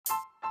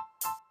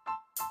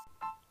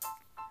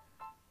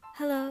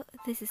Hello,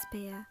 this is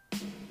Pia.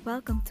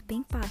 Welcome to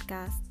Pink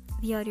Podcast,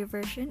 the audio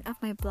version of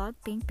my blog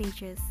Pink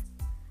Pages.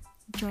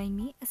 Join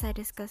me as I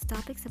discuss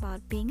topics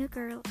about being a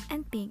girl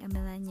and being a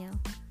millennial.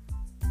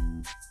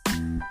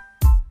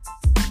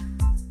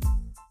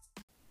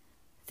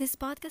 This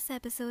podcast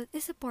episode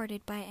is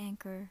supported by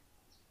Anchor.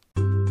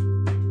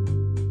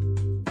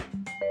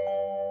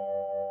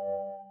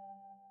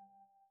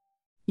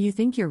 You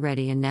think you're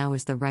ready and now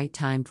is the right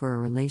time for a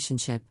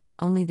relationship,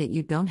 only that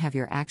you don't have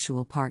your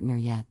actual partner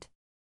yet.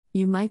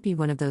 You might be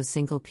one of those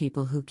single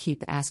people who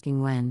keep asking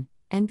when,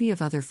 envy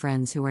of other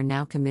friends who are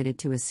now committed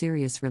to a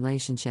serious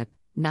relationship,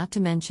 not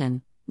to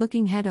mention,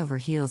 looking head over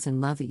heels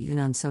in love even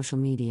on social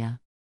media.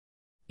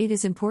 It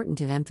is important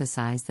to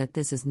emphasize that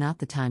this is not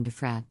the time to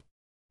fret.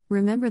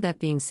 Remember that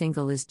being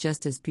single is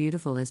just as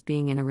beautiful as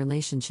being in a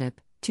relationship,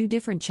 two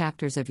different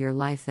chapters of your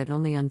life that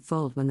only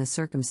unfold when the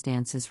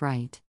circumstance is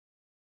right.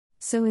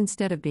 So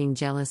instead of being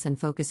jealous and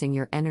focusing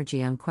your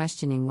energy on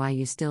questioning why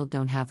you still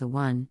don't have the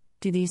one,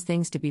 do these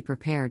things to be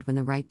prepared when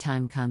the right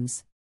time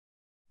comes.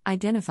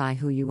 Identify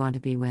who you want to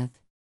be with.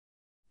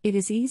 It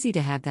is easy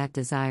to have that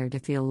desire to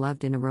feel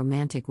loved in a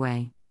romantic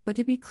way, but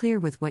to be clear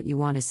with what you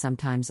want is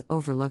sometimes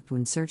overlooked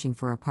when searching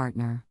for a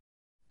partner.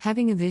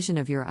 Having a vision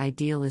of your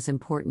ideal is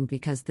important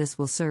because this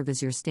will serve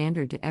as your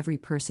standard to every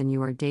person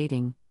you are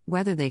dating,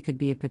 whether they could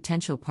be a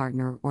potential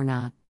partner or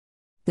not.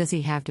 Does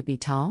he have to be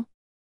tall?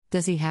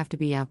 Does he have to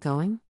be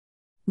outgoing?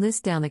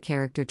 List down the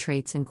character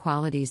traits and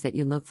qualities that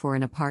you look for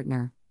in a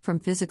partner, from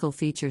physical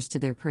features to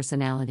their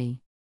personality.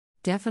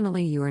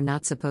 Definitely you are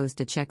not supposed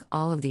to check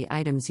all of the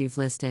items you've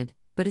listed,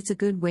 but it's a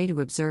good way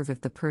to observe if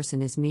the person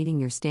is meeting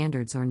your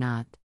standards or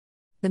not.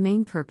 The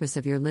main purpose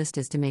of your list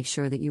is to make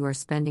sure that you are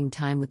spending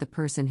time with the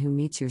person who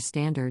meets your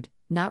standard,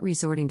 not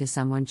resorting to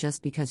someone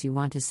just because you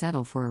want to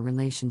settle for a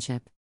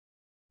relationship.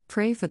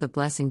 Pray for the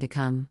blessing to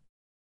come.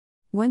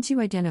 Once you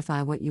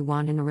identify what you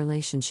want in a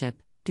relationship,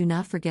 do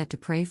not forget to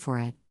pray for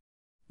it.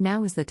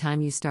 Now is the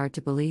time you start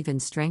to believe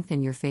and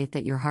strengthen your faith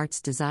that your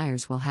heart's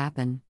desires will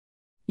happen.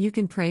 You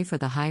can pray for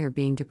the higher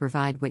being to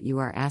provide what you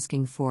are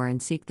asking for and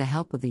seek the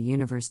help of the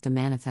universe to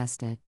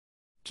manifest it.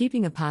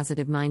 Keeping a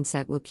positive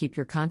mindset will keep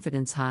your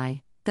confidence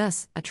high,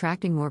 thus,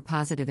 attracting more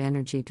positive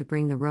energy to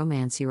bring the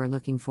romance you are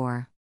looking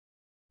for.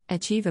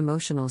 Achieve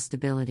emotional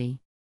stability.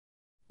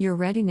 Your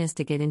readiness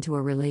to get into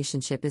a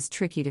relationship is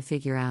tricky to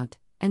figure out,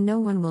 and no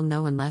one will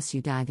know unless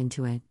you dive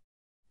into it.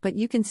 But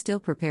you can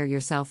still prepare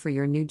yourself for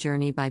your new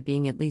journey by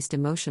being at least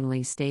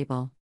emotionally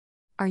stable.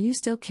 Are you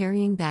still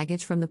carrying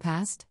baggage from the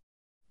past?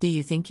 Do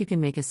you think you can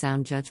make a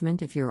sound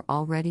judgment if you're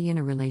already in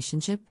a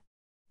relationship?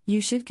 You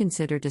should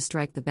consider to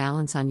strike the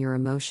balance on your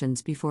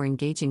emotions before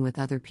engaging with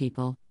other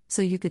people,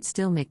 so you could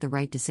still make the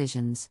right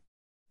decisions.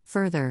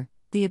 Further,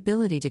 the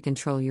ability to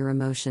control your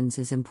emotions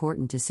is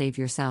important to save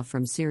yourself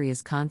from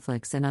serious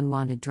conflicts and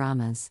unwanted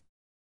dramas.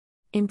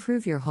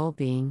 Improve your whole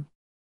being.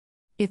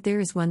 If there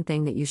is one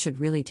thing that you should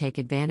really take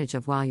advantage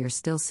of while you're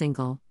still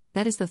single,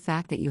 that is the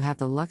fact that you have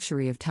the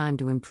luxury of time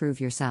to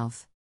improve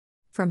yourself.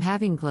 From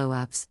having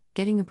glow-ups,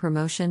 getting a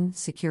promotion,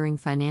 securing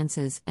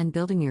finances, and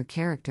building your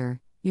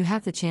character, you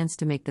have the chance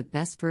to make the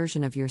best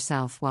version of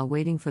yourself while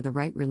waiting for the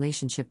right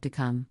relationship to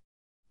come.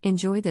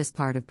 Enjoy this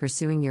part of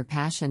pursuing your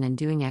passion and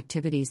doing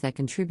activities that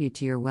contribute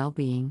to your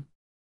well-being.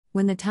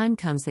 When the time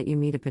comes that you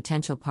meet a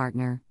potential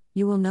partner,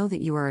 you will know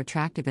that you are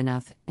attractive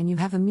enough and you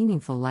have a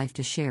meaningful life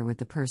to share with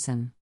the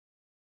person.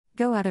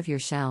 Go out of your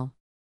shell.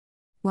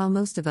 While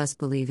most of us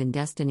believe in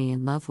destiny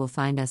and love will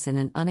find us in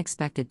an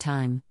unexpected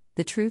time,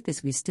 the truth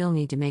is we still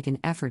need to make an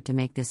effort to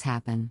make this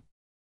happen.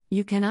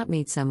 You cannot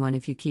meet someone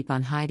if you keep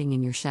on hiding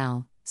in your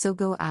shell, so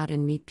go out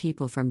and meet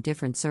people from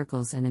different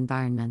circles and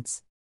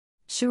environments.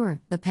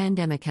 Sure, the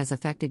pandemic has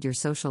affected your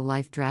social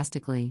life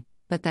drastically,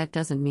 but that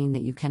doesn't mean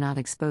that you cannot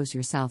expose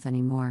yourself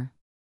anymore.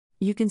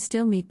 You can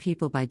still meet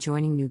people by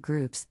joining new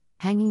groups,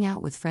 hanging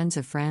out with friends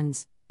of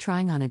friends,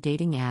 trying on a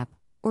dating app,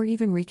 or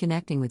even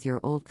reconnecting with your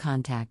old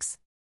contacts.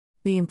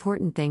 The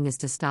important thing is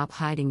to stop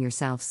hiding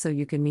yourself so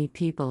you can meet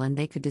people and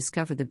they could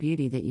discover the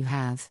beauty that you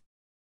have.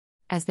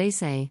 As they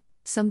say,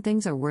 some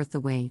things are worth the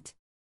wait.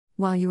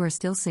 While you are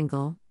still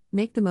single,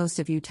 make the most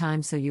of your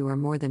time so you are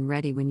more than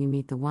ready when you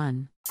meet the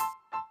one.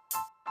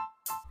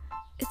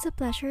 It's a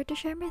pleasure to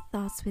share my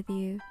thoughts with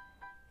you.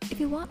 If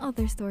you want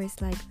other stories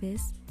like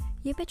this,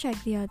 you may check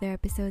the other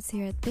episodes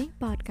here at Pink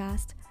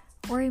Podcast,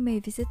 or you may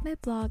visit my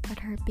blog at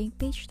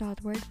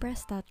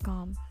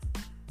herpinkpage.wordpress.com.